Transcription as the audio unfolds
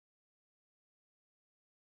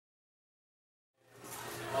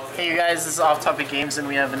Hey you guys, this is OffTopicGames and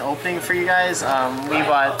we have an opening for you guys. We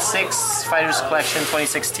bought 6 Fighters Collection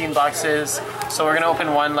 2016 boxes. So we're gonna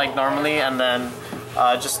open one like normally and then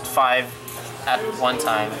just 5 at one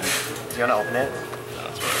time. Do you wanna open it?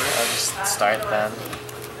 I'll just start then.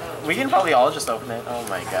 We can probably all just open it. Oh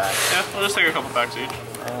my god. Yeah, we'll just take a couple packs each.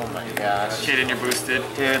 Oh my gosh. Kaden, you're boosted.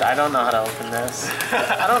 Dude, I don't know how to open this.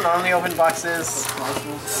 I don't normally open boxes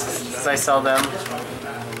because I sell them.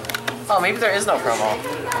 Oh, maybe there is no promo.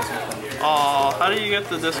 Oh, how do you get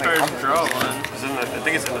the discard draw one? I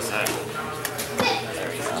think it's in the set.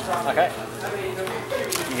 Okay.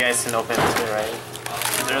 You guys can open it too, right?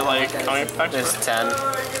 Is there like how many packs? There's 10.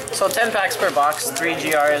 So 10 packs per box, 3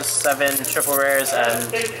 GRs, 7 triple rares,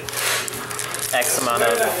 and X amount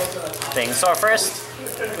of things. So first,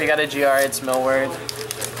 we got a GR, it's Millward.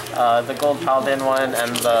 The Gold Paladin one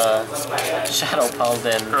and the Shadow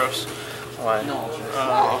Paladin Gross. one.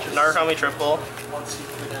 Narukami triple,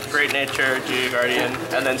 Great Nature, G Guardian,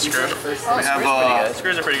 and then Screw. We have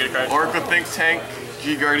Screws are pretty good cards. Oracle Think Tank,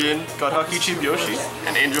 G Guardian, Godhawk Chief Yoshi,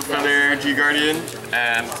 an Angel Feather, G Guardian,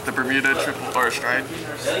 and the Bermuda triple or Stride.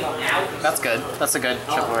 That's good. That's a good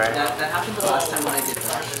triple rare. That happened the last time when I did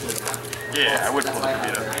Rush. Yeah, I would pull the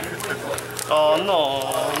Bermuda. Oh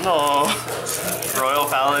no. Royal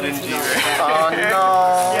Paladin G Guardian.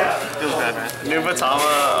 Oh Feels bad, man.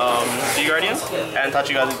 Nubatama G Guardian, and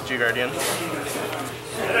Tachigazi G Guardian.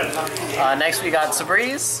 no! Next we got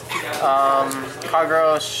Sabriz,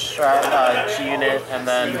 Kagero, G Unit, and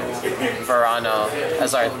then Verano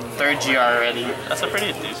as our 3rd GR already. That's a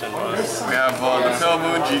pretty decent one. We have the Pale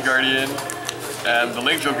Moon G Guardian, and the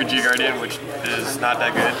Link Joker G Guardian, which is not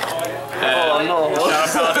that good. And Oh no.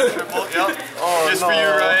 Shadow Paladin triple, yep. Just for you,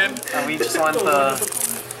 Ryan. And we just want the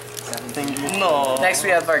thingy. No. Next we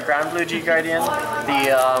have our Ground Blue G Guardian,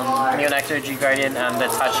 the Neonectar G Guardian, and the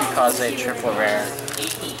Tachikaze triple rare.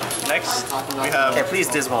 Next, we have Okay, please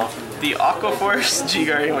Dismal. the Aqua Force G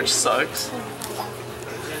Guardian, which sucks.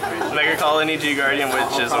 Mega Colony G Guardian,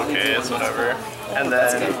 which is okay, it's whatever. And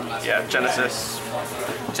then, yeah, Genesis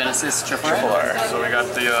Genesis triple rare. R. So we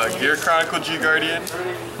got the Gear Chronicle G Guardian,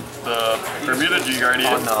 the Bermuda G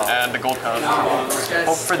Guardian, and the Gold Paladin.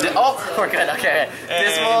 Oh, we're good. Okay.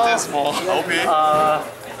 Dismal. OP.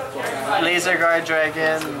 Laser Guard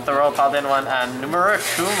Dragon, the Royal Paladin one, and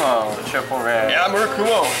Murakumo triple rare. Yeah,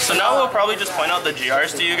 Murakumo. So now we'll probably just point out the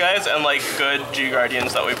GRs to you guys and like good G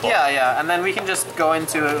Guardians that we pull. Yeah, and then we can just go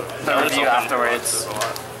into the review afterwards.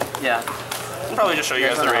 Yeah. I'll probably just show you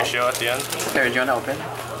guys the ratio at the end. Here, do you want to open?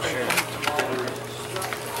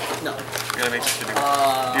 No. You gotta make sure to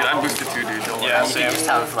dude, I'm boosted too, dude. Don't worry. Yeah, You same. just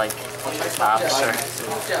have like half. Sure.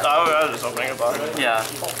 I was just opening a box. Yeah.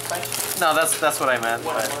 No, that's what I meant,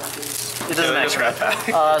 but it doesn't Yeah, just matter. grab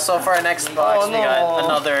that. So for our next box, we no. got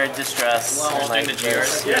another Distress. Like the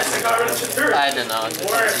GRs. I don't know.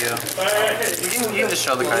 It's you. You can just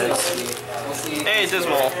show the cards. Hey,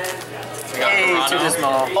 Dismal. Hey, to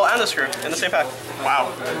Dismal. Oh, and the Screw in the same pack.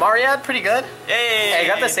 Wow. Mariad, pretty good. Hey! Hey, I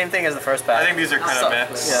got the same thing as the first I pack. think these are kind of meh.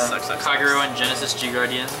 Yeah. Sucks. Kagero and Genesis G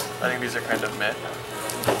Guardian. I think these are kind of meh.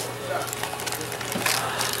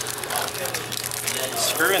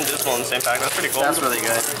 Screw and Dismal in the same pack. That's pretty cool. That's really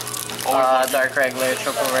good. Dark Regular,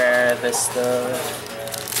 triple rare, this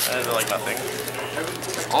stuff. That is like nothing.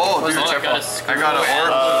 Oh, What's dude, the triple? I got an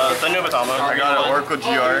Oracle. The Nubatama. I got an Oracle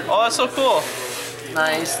GR. Oh, that's so cool.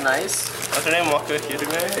 Nice. What's her name? Waka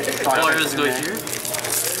Hirume? Colors go here.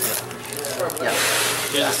 Yeah.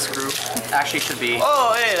 Here's a Screw. Actually should be.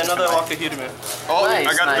 Oh, hey, another Waka Hirume. Oh, Nice,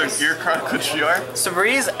 I got nice. the Gear Chronicle GR.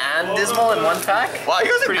 Sabriz and Dismal in one pack? Wow, you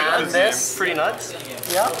guys are Pretty good And at this this? Pretty nuts.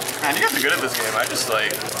 Yeah. game. Man, you guys are good at this game. I just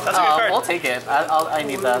like. That's a good card. We'll take it. I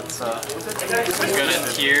need that, so. Good in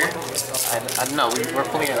here. I don't know, we're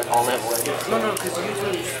pulling it all in. No,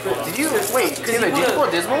 did you, wait, Taylor, did you pull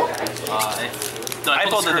a Dismal? I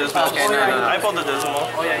pulled the Dismal. Okay, no. I pulled the Dismal.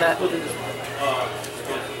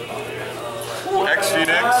 X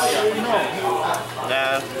Phoenix.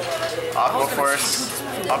 Yeah. Aqua Force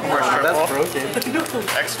triple. broken.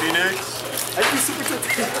 X Phoenix.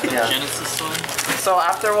 Yeah. Genesis one. So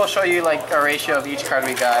after we'll show you like a ratio of each card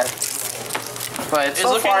we got. But It's so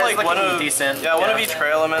looking far like it's looking one of decent. Yeah, one of each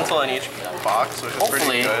Prayer Elemental in each box, which is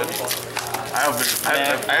Hopefully. pretty good. I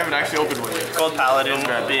haven't actually opened one yet. Gold Paladin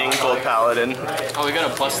being Gold Paladin. Oh, we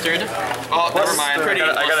got a Busted. Oh, never mind. Pretty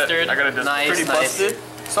I got busted. a disc. Nice, Pretty nice. busted.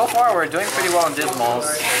 So far we're doing pretty well in Dismals,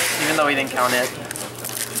 even though we didn't count it.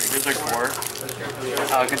 There's like 4.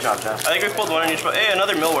 Oh, good job, Jeff. I think we pulled one in each box. Hey,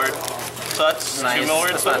 another Millward. So that's Nice. 2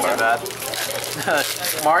 Millwards That's so not far. too bad.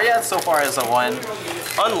 Mariad so far is a 1.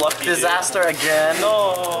 Unlucky. Disaster again. Dude.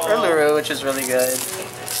 No. Urluru, which is really good.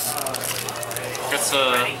 Guess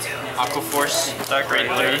That's Aqua Force, Dark grade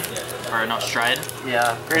regular. 3. Or not Stride.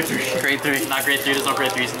 Yeah, grade 3. Grade 3. Not grade 3, there's no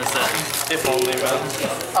grade 3s in this set. If only, man.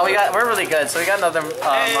 Oh, we're really good. So we got another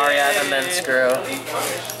Mariat and then Screw.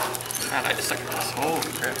 Man, I just suck at this. Holy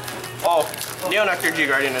crap. Oh, Neo Nectar G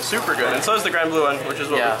Guardian is super good, and so is the Grand Blue one, which is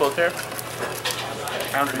what we pulled here.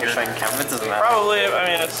 I don't think you're showing camera. It doesn't matter. Probably, I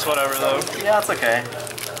mean, it's whatever though. Yeah, it's okay.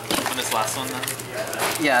 Open this last one then.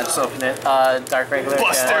 Yeah, just open it. Dark regular.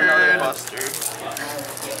 Buster! Yeah. Another Buster.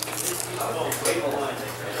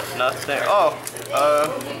 Nothing. Oh,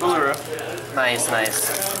 Uluru. Nice, nice.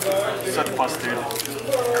 Such busted.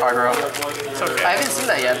 Cargo. It's okay. I haven't seen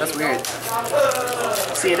that yet. That's weird.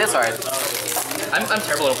 See, it is hard. I'm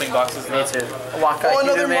terrible at opening boxes Me though. too. Waka Oh,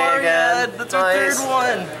 another Hidume again. Mariat! That's our Nice. third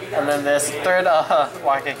one! And then this third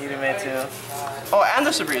Waka Hidume too. Oh, and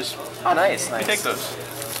the Sabreeze. Oh, nice, We nice. take those.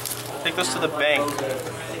 Take those to the bank.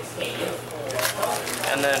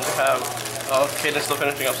 And then we have, oh, Caden's still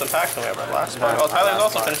finishing up some packs, and we have our last pack. Oh, Tyler's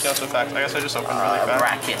also finishing up some packs. I guess I just opened really fast.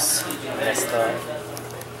 Brachis. That's the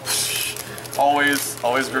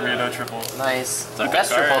Always Bermuda triple. nice. a The good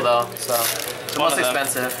best card. triple though, so the One most of them.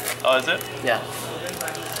 expensive. Oh, is it? Yeah.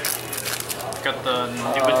 Got the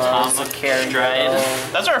Nubatama Stride.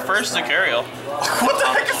 That's our first Sicarial. What the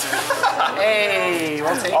heck is that? Hey,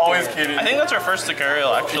 we'll take Always it. kidding. I think that's our first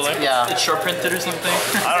Sicarial, actually. Yeah. It's short printed or something.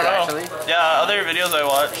 I don't know. Actually? Yeah, other videos I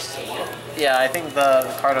watched. Yeah, I think the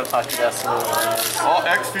Cardo Tashidesu one. Oh,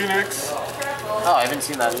 X Phoenix. Oh, I haven't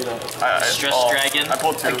seen that either. Stress Dragon. I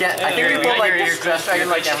pulled two. Again, I think we we got pulled like your Stress Dragon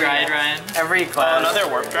like Stride, every, Ryan. every Oh, class. another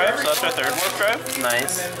Warp Drive, so that's our third Warp Drive.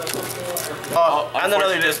 Nice. Oh, and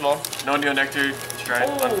another Dismal. No Neo Nectar Stride,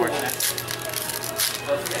 unfortunate.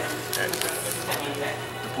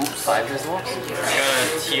 Oops. 5 Dismals.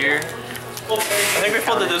 Got a tier. I think we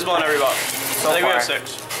pulled the Dismal in every box. I think we have far.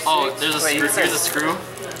 6. Oh, there's a Wait, screw. you said- Here's a screw.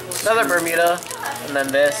 Another Bermuda. And then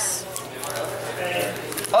this.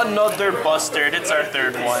 Another Bustard. It's our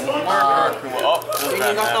third one. Oh, this is We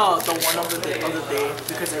bad, bad. got the one of the day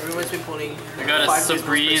because everyone's been pulling. We got a 5 Dismals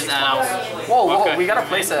Sabreeze versus and a Whoa, Waka. we got a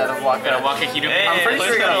playset of got a Waka. Waka Hidume. Hey, I'm pretty let's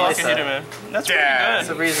sure we go got a Waka playset. Hidume. That's Yeah. pretty The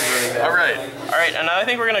good. breeze is really good. Alright. Alright, and now I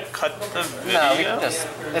think we're gonna cut the video. No, we can just,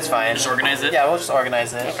 it's fine. Just organize it. Yeah, we'll just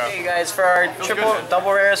organize it. Okay. Hey guys, for our triple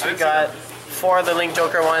double rares, we got 4 of the Link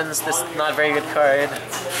Joker ones. This is not a very good card.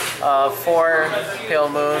 4 Pale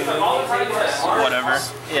Moon. Whatever.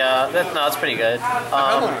 Yeah, no, it's pretty good.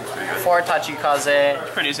 4 Tachikaze.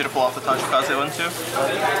 Pretty easy to pull off the Tachikaze one too.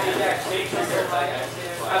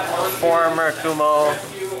 4 Murakumo.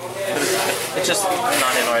 It's just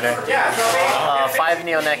not in order. 5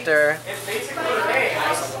 Neo Nectar.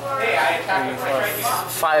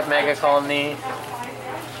 5 Mega Colony.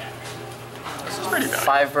 This is pretty bad.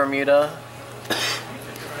 5 Bermuda.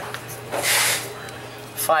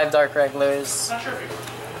 5 Dark Regulars.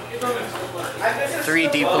 3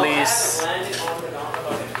 D Police.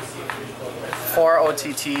 4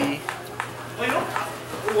 OTT.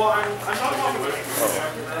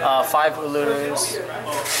 5 Ulurus.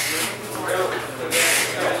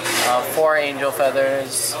 4 Angel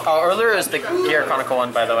Feathers. Oh, Uluru is the Gear Chronicle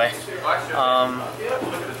one, by the way.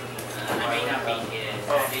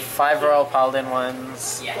 5 Royal Paladin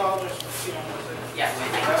ones.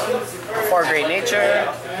 4 Great Nature.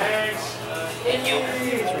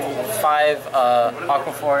 5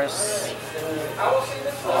 Aqua Force.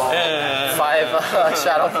 5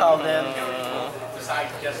 Shadow Paladin.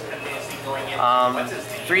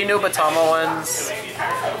 3 new Batama ones.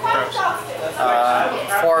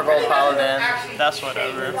 4 Gold Paladin. That's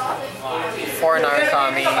whatever. 4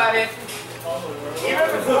 Narukami.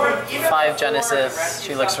 5 Genesis.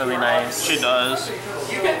 She looks really nice. She does.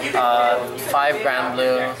 5 Grand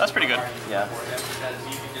Blue. That's pretty good. Yeah.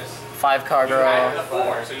 5 Kagura.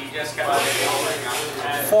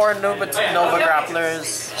 4 Nova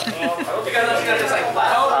Grapplers.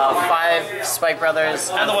 5 Spike Brothers.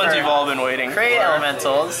 And the ones you've all been waiting Great for.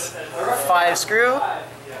 Elementals. 5 Screw.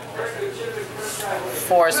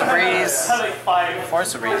 4 Sabreeze. 4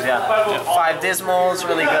 Sabreeze, yeah. 5 Dismals,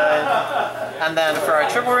 really good. And then for our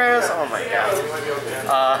triple rares, oh my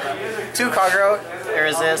god. 2 Kagura,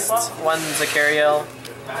 Irresist. 1 Zacariel.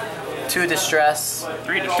 2 Distress.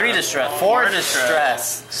 3 Distress. 3 Distress. 4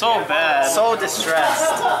 Distress. So bad. So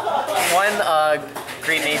distressed. 1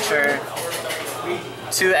 Great Nature.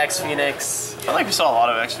 2 X Phoenix. I feel like we saw a lot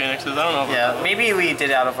of X Phoenixes. I don't know. Yeah, maybe we did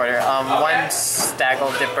it out of order. 1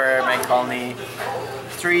 Staggle Dipper, Meg Colony.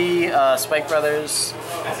 3 Spike Brothers.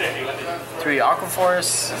 3 Aqua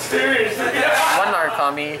Force. 1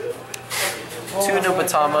 Narukami. 2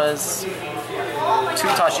 Nubatamas. 2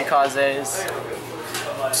 Tashikazes.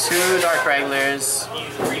 2 Dark Wranglers.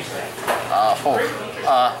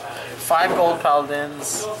 5 gold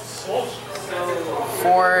paladins,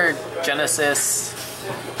 4 Genesis,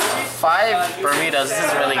 5 Bermudas. This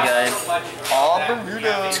is really good. Oh,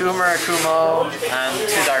 Bermuda. 2 Murakumo and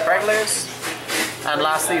 2 Dark Regulars. And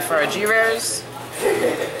lastly, for our G rares,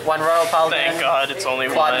 1 Royal Paladin. Thank God, it's only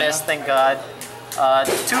Quad one. Mist, thank God. 2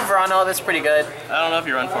 Verano, that's pretty good. I don't know if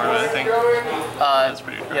you run 4, but I think that's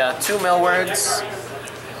pretty good. Yeah, 2 Millwards,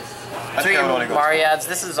 I 3 think I would only go. Mariads,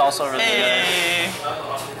 this is also really Hey,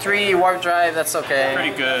 good. 3 Warp Drive, that's okay.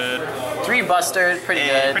 pretty good. 3 Bustard, pretty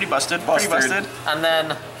good. Pretty busted. Busted. Pretty busted. And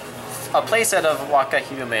then a playset of Waka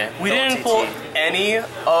Higume. We didn't pull any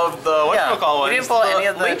of the whatchamacall ones. we didn't pull any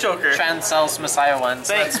of the Link Joker. Transcell's Messiah ones.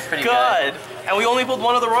 Thank That's pretty God. good. And we only pulled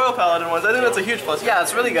one of the Royal Paladin ones. I think that's a huge plus. Yeah,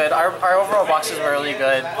 it's really good. Our overall boxes were really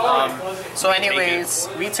good. So anyways,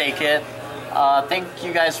 we take it. Thank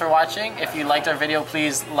you guys for watching. If you liked our video,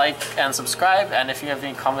 please like and subscribe. And if you have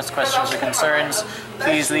any comments, questions, or concerns,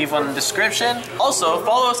 please leave one in the description. Also,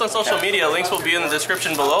 follow us on social media. Links will be in the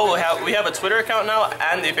description below. We have a Twitter account now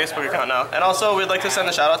and a Facebook account now. And also, we'd like to send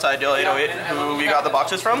a shout out to Ideal808, who we got the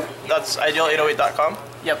boxes from. That's ideal808.com.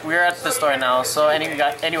 Yep, we're at the store now. So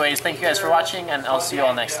anyways, thank you guys for watching, and I'll see you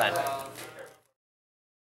all next time.